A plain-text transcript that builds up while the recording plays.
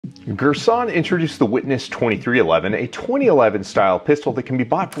Girsan introduced the Witness 2311, a 2011 style pistol that can be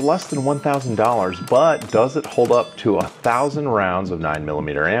bought for less than $1,000, but does it hold up to 1,000 rounds of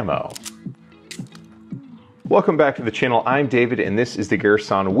 9mm ammo? Welcome back to the channel. I'm David, and this is the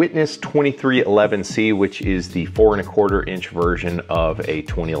Girsan Witness 2311C, which is the 4¼ inch version of a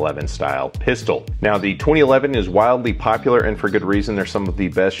 2011 style pistol. Now, the 2011 is wildly popular, and for good reason. They're some of the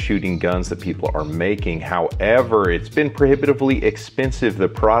best shooting guns that people are making. However, it's been prohibitively expensive. The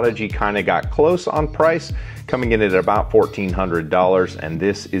Prodigy kind of got close on price, coming in at about $1,400, and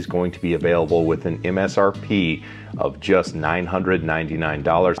this is going to be available with an MSRP of just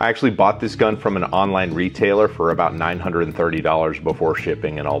 $999. I actually bought this gun from an online retailer for about $930 before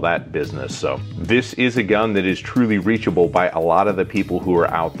shipping and all that business. So this is a gun that is truly reachable by a lot of the people who are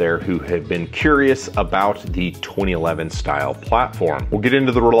out there who have been curious about the 2011 style platform. We'll get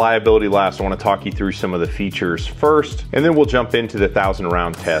into the reliability last. I want to talk you through some of the features first, and then we'll jump into the 1,000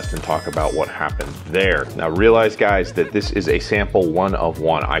 round test and talk about what happened there. Now realize, guys, that this is a sample 1 of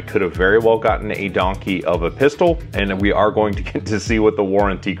 1. I could have very well gotten a donkey of a pistol, and we are going to get to see what the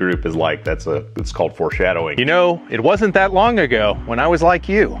warranty group is like. It's called foreshadowing. You know, it wasn't that long ago when I was like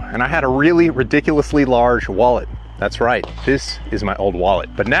you, and I had a really ridiculously large wallet. That's right, this is my old wallet.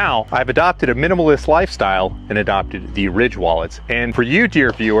 But now I've adopted a minimalist lifestyle and adopted the Ridge wallets. And for you,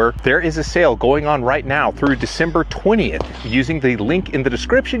 dear viewer, there is a sale going on right now through December 20th. Using the link in the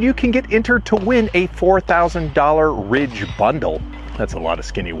description, you can get entered to win a $4,000 Ridge bundle. That's a lot of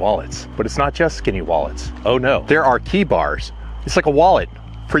skinny wallets, but it's not just skinny wallets. Oh no, there are key bars. It's like a wallet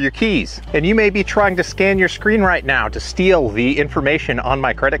for your keys. And you may be trying to scan your screen right now to steal the information on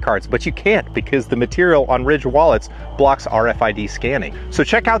my credit cards, but you can't because the material on Ridge wallets blocks RFID scanning. So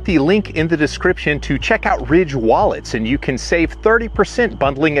check out the link in the description to check out Ridge wallets, and you can save 30%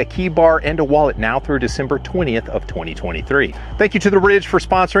 bundling a key bar and a wallet now through December 20th of 2023. Thank you to the Ridge for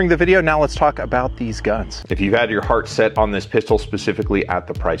sponsoring the video. Now let's talk about these guns. If you've had your heart set on this pistol, specifically at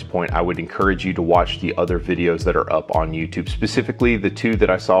the price point, I would encourage you to watch the other videos that are up on YouTube. Specifically, the two that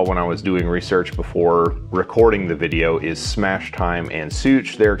I saw when I was doing research before recording the video is Smash Time and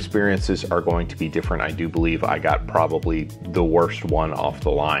Such. Their experiences are going to be different. I do believe I got probably the worst one off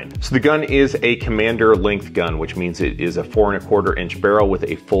the line. So the gun is a commander length gun, which means it is a 4¼ inch barrel with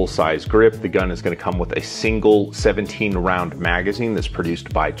a full size grip. The gun is going to come with a single 17 round magazine that's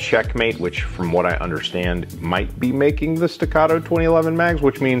produced by Checkmate, which from what I understand might be making the Staccato 2011 mags,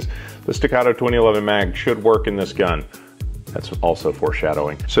 which means the Staccato 2011 mag should work in this gun. That's also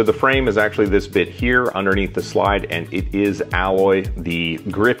foreshadowing. So the frame is actually this bit here underneath the slide, and it is alloy. The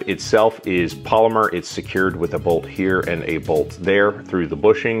grip itself is polymer. It's secured with a bolt here and a bolt there through the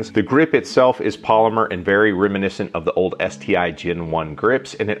bushings. The grip itself is polymer and very reminiscent of the old STI Gen 1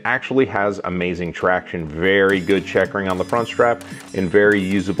 grips, and it actually has amazing traction, very good checkering on the front strap, and very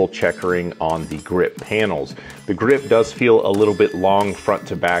usable checkering on the grip panels. The grip does feel a little bit long front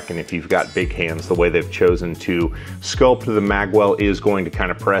to back, and if you've got big hands, the way they've chosen to sculpt the magwell is going to kind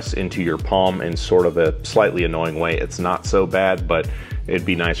of press into your palm in sort of a slightly annoying way. It's not so bad, but it'd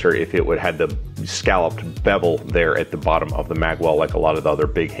be nicer if it would had the scalloped bevel there at the bottom of the magwell like a lot of the other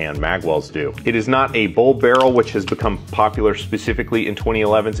big hand magwells do. It is not a bull barrel, which has become popular specifically in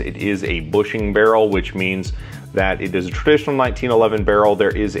 2011s. It is a bushing barrel, which means that it is a traditional 1911 barrel.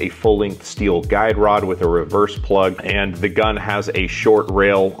 There is a full-length steel guide rod with a reverse plug, and the gun has a short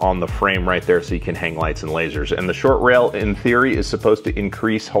rail on the frame right there so you can hang lights and lasers. And the short rail, in theory, is supposed to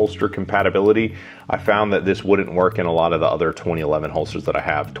increase holster compatibility. I found that this wouldn't work in a lot of the other 2011 holsters that I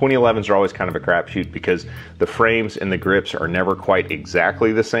have. 2011s are always kind of a crapshoot because the frames and the grips are never quite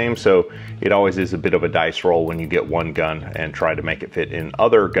exactly the same, so it always is a bit of a dice roll when you get one gun and try to make it fit in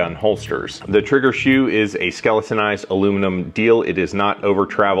other gun holsters. The trigger shoe is a skeletonized aluminum deal. It is not over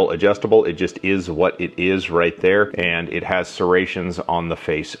travel adjustable. It just is what it is right there, and it has serrations on the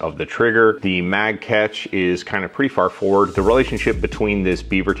face of the trigger. The mag catch is kind of pretty far forward. The relationship between this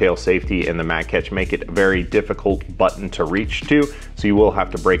beaver tail safety and the mag catch make it a very difficult button to reach to, so you will have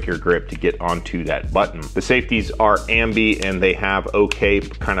to break your grip to get onto that button. The safeties are ambi, and they have okay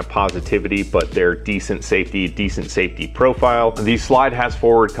kind of positivity, but they're decent safety profile. The slide has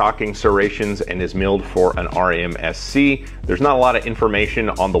forward cocking serrations and is milled for an RMSC. There's not a lot of information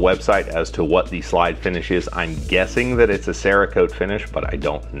on the website as to what the slide finish is. I'm guessing that it's a Cerakote finish, but I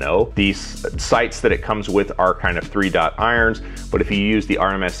don't know. These sights that it comes with are kind of 3-dot irons, but if you use the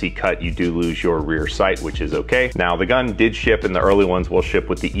RMSC cut, you do lose your rear sight, which is okay. Now, the gun did ship in the early ones will ship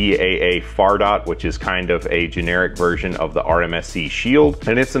with the EAA Fardot, which is kind of a generic version of the RMSC Shield,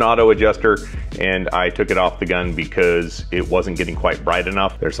 and it's an auto adjuster, and I took it off the gun because it wasn't getting quite bright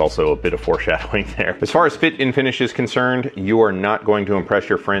enough. There's also a bit of foreshadowing there. As far as fit and finish is concerned, you are not going to impress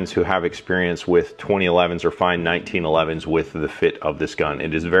your friends who have experience with 2011s or fine 1911s with the fit of this gun.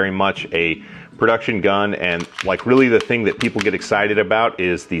 It is very much a production gun, and like really the thing that people get excited about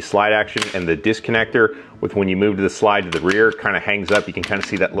is the slide action and the disconnector with when you move to the slide to the rear, it kind of hangs up. You can kind of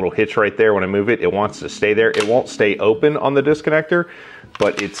see that little hitch right there. When I move it, it wants to stay there. It won't stay open on the disconnector,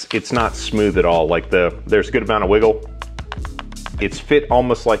 but it's not smooth at all. Like there's a good amount of wiggle. It's fit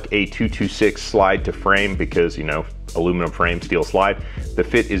almost like a 226 slide to frame because, you know, aluminum frame, steel slide. The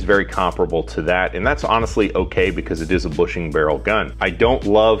fit is very comparable to that, and that's honestly okay because it is a bushing barrel gun. I don't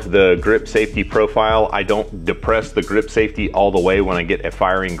love the grip safety profile. I don't depress the grip safety all the way when I get a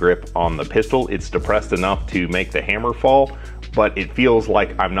firing grip on the pistol. It's depressed enough to make the hammer fall, but it feels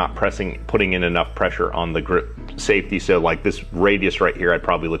like I'm not putting in enough pressure on the grip safety. So like this radius right here, I'd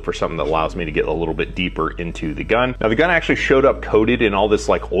probably look for something that allows me to get a little bit deeper into the gun. Now the gun actually showed up coated in all this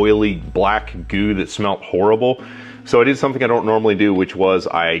like oily black goo that smelled horrible. So I did something I don't normally do, which was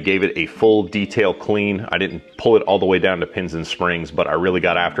I gave it a full detail clean. I didn't pull it all the way down to pins and springs, but I really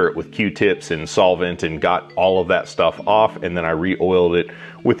got after it with Q-tips and solvent and got all of that stuff off, and then I re-oiled it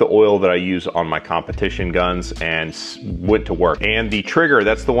with the oil that I use on my competition guns and went to work. And the trigger,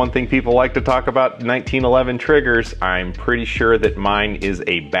 that's the one thing people like to talk about, 1911 triggers. I'm pretty sure that mine is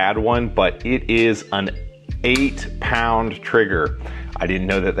a bad one, but it is an 8-pound trigger. I didn't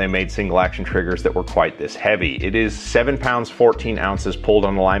know that they made single action triggers that were quite this heavy. It is 7 pounds, 14 ounces pulled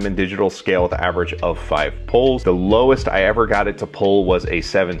on the Lyman digital scale with an average of 5 pulls. The lowest I ever got it to pull was a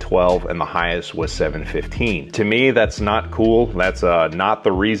 712 and the highest was 715. To me, that's not cool. That's not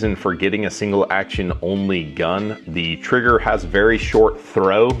the reason for getting a single action only gun. The trigger has very short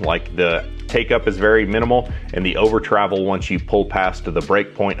throw, like the take up is very minimal, and the over travel once you pull past the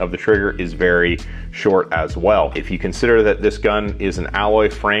break point of the trigger is very short as well. If you consider that this gun is an alloy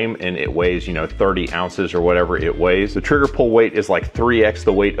frame and it weighs, you know, 30 ounces or whatever it weighs, the trigger pull weight is like 3x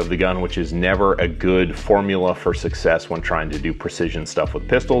the weight of the gun, which is never a good formula for success when trying to do precision stuff with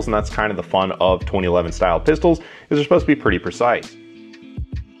pistols. And that's kind of the fun of 2011 style pistols, is they're supposed to be pretty precise.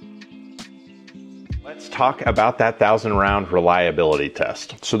 Let's talk about that 1,000-round reliability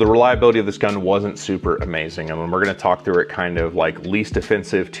test. So the reliability of this gun wasn't super amazing, and we're going to talk through it kind of like least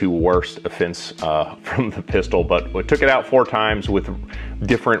offensive to worst offense from the pistol, but we took it out 4 times with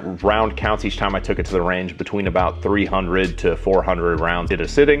different round counts each time I took it to the range, between about 300 to 400 rounds at a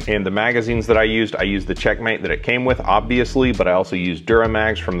sitting. And the magazines that I used the Checkmate that it came with, obviously, but I also used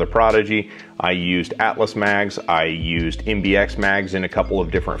Duramags from the Prodigy. I used Atlas mags. I used MBX mags in a couple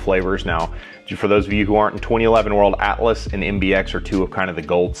of different flavors. Now, for those of you who aren't in 2011 world, Atlas and MBX are 2 of kind of the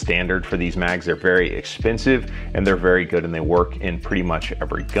gold standard for these mags. They're very expensive and they're very good, and they work in pretty much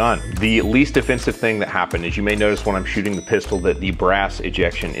every gun. The least offensive thing that happened is you may notice when I'm shooting the pistol that the brass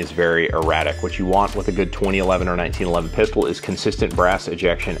ejection is very erratic. What you want with a good 2011 or 1911 pistol is consistent brass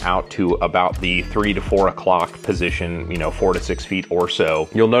ejection out to about the 3 to 4 o'clock position, you know, 4 to 6 feet or so.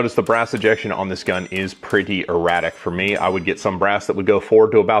 You'll notice the brass ejection on this gun is pretty erratic. For me, I would get some brass that would go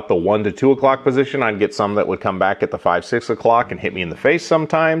forward to about the 1 to 2 o'clock position. I'd get some that would come back at the 5, 6 o'clock and hit me in the face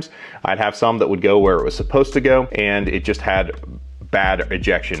sometimes. I'd have some that would go where it was supposed to go, and it just had bad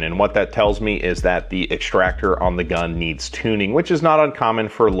ejection. And what that tells me is that the extractor on the gun needs tuning, which is not uncommon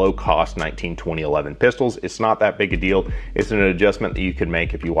for low cost 2011 pistols. It's not that big a deal. It's an adjustment that you can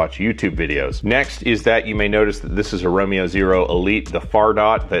make if you watch YouTube videos. Next is that you may notice that this is a Romeo Zero Elite. The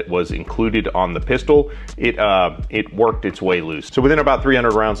Fardot that was included on the pistol, it worked its way loose. So within about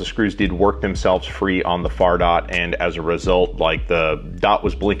 300 rounds, the screws did work themselves free on the Fardot, and as a result, like the dot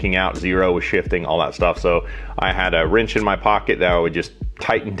was blinking out, zero was shifting, all that stuff. So I had a wrench in my pocket that I would just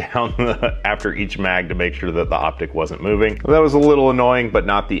tighten down after each mag to make sure that the optic wasn't moving. That was a little annoying, but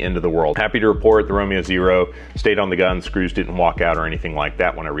not the end of the world. Happy to report the Romeo Zero stayed on the gun, screws didn't walk out or anything like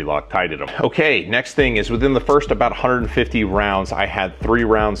that when I re-Loctited them. Okay, next thing is within the first about 150 rounds, I had 3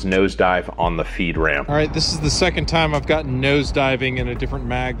 rounds nosedive on the feed ramp. All right, this is the second time I've gotten nosediving in a different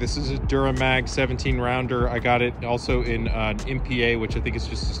mag. This is a Duramag 17 rounder. I got it also in an MPA, which I think is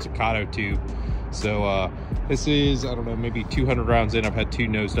just a staccato tube. So this is, I don't know, maybe 200 rounds in, I've had 2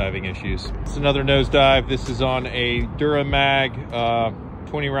 nosediving issues. It's another nosedive. This is on a Duramag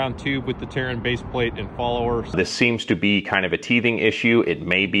 120 round tube with the Terran base plate and followers. This seems to be kind of a teething issue. It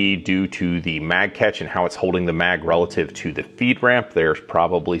may be due to the mag catch and how it's holding the mag relative to the feed ramp. There's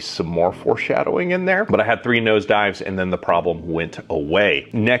probably some more foreshadowing in there, but I had 3 nosedives and then the problem went away.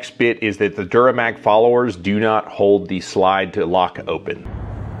 Next bit is that the Duramag followers do not hold the slide to lock open.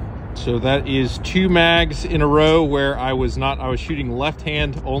 So that is 2 mags in a row where I was shooting left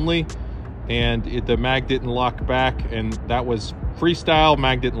hand only, and the mag didn't lock back, and that was freestyle.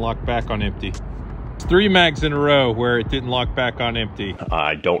 Mag didn't lock back on empty. 3 mags in a row where it didn't lock back on empty.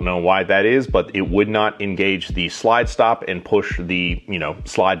 I don't know why that is, but it would not engage the slide stop and push the,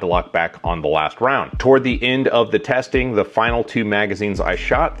 slide to lock back on the last round. Toward the end of the testing, the final 2 magazines I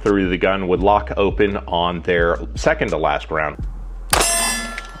shot through the gun would lock open on their second to last round.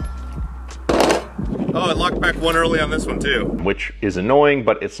 Oh, it locked back 1 early on this one too. Which is annoying,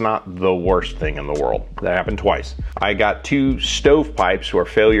 but it's not the worst thing in the world. That happened twice. I got 2 stovepipes where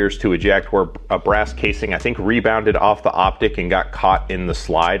failures to eject, where a brass casing, I think, rebounded off the optic and got caught in the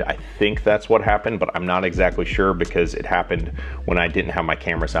slide. I think that's what happened, but I'm not exactly sure because it happened when I didn't have my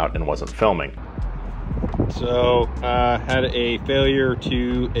cameras out and wasn't filming. So, had a failure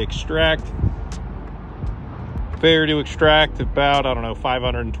to extract. Failure to extract about, I don't know,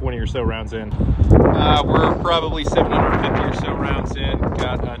 520 or so rounds in. We're probably 750 or so rounds in.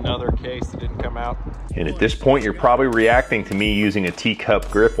 Got another case that didn't come out. And at this point, you're probably reacting to me using a teacup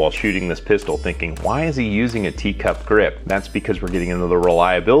grip while shooting this pistol, thinking, why is he using a teacup grip? That's because we're getting into the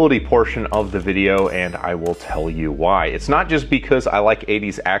reliability portion of the video, and I will tell you why. It's not just because I like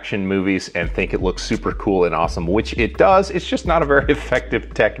 80s action movies and think it looks super cool and awesome, which it does. It's just not a very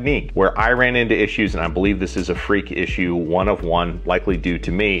effective technique. Where I ran into issues, and I believe this is a freak issue, 1 of 1, likely due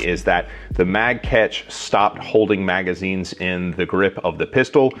to me, is that the mag catch stopped holding magazines in the grip of the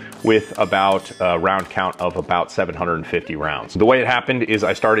pistol with about a round count of about 750 rounds. The way it happened is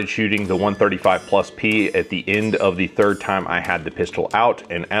I started shooting the 135 plus P at the end of the 3rd time I had the pistol out,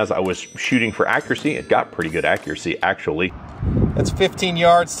 and as I was shooting for accuracy, it got pretty good accuracy actually. That's 15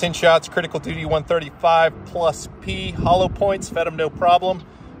 yards, 10 shots, critical duty 135 plus P, hollow points, fed them no problem.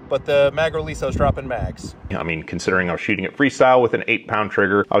 But the mag release, I was dropping mags. I mean, considering I was shooting it freestyle with an 8-pound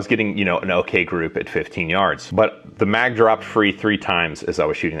trigger, I was getting, an okay group at 15 yards. But the mag dropped free 3 times as I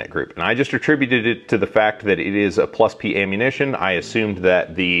was shooting that group. And I just attributed it to the fact that it is a plus P ammunition. I assumed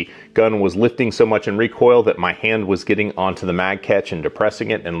that the gun was lifting so much in recoil that my hand was getting onto the mag catch and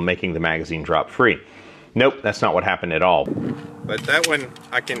depressing it and making the magazine drop free. Nope, that's not what happened at all. But that one,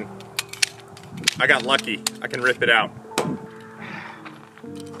 I got lucky. I can rip it out.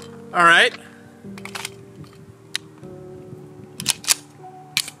 All right.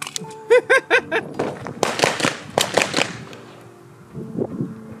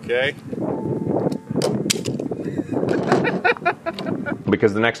 Okay.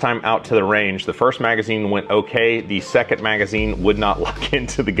 Because the next time out to the range, the first magazine went okay, the second magazine would not lock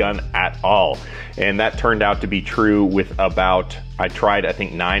into the gun at all. And that turned out to be true with about, I tried I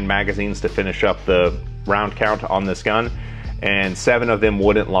think 9 magazines to finish up the round count on this gun, and 7 of them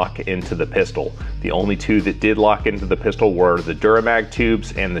wouldn't lock into the pistol. The only 2 that did lock into the pistol were the Duramag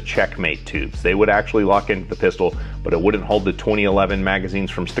tubes and the Checkmate tubes. They would actually lock into the pistol, but it wouldn't hold the 2011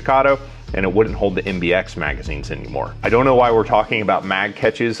 magazines from Staccato, and it wouldn't hold the MBX magazines anymore. I don't know why we're talking about mag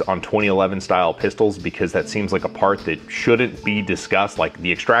catches on 2011 style pistols, because that seems like a part that shouldn't be discussed. Like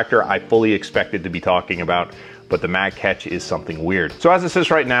the extractor, I fully expected to be talking about, but the mag catch is something weird. So as it says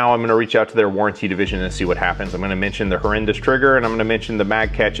right now, I'm gonna reach out to their warranty division and see what happens. I'm gonna mention the horrendous trigger, and I'm gonna mention the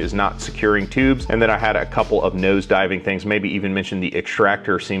mag catch is not securing tubes, and then I had a couple of nose diving things, maybe even mention the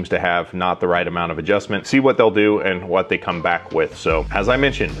extractor seems to have not the right amount of adjustment. See what they'll do and what they come back with. So as I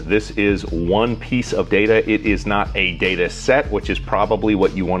mentioned, this is one piece of data. It is not a data set, which is probably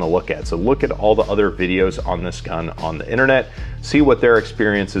what you wanna look at. So look at all the other videos on this gun on the internet, see what their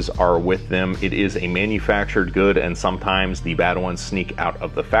experiences are with them. It is a manufactured good, and sometimes the bad ones sneak out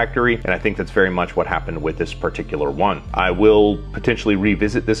of the factory, and I think that's very much what happened with this particular one. I will potentially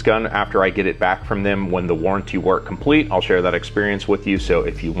revisit this gun after I get it back from them when the warranty work complete. I'll share that experience with you, so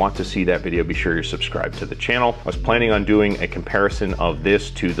if you want to see that video, be sure you're subscribed to the channel. I was planning on doing a comparison of this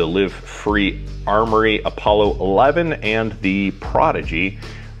to the Live Free Armory Apollo 11 and the Prodigy,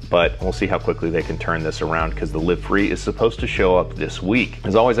 but we'll see how quickly they can turn this around because the Live Free is supposed to show up this week.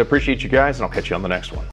 As always, I appreciate you guys, and I'll catch you on the next one.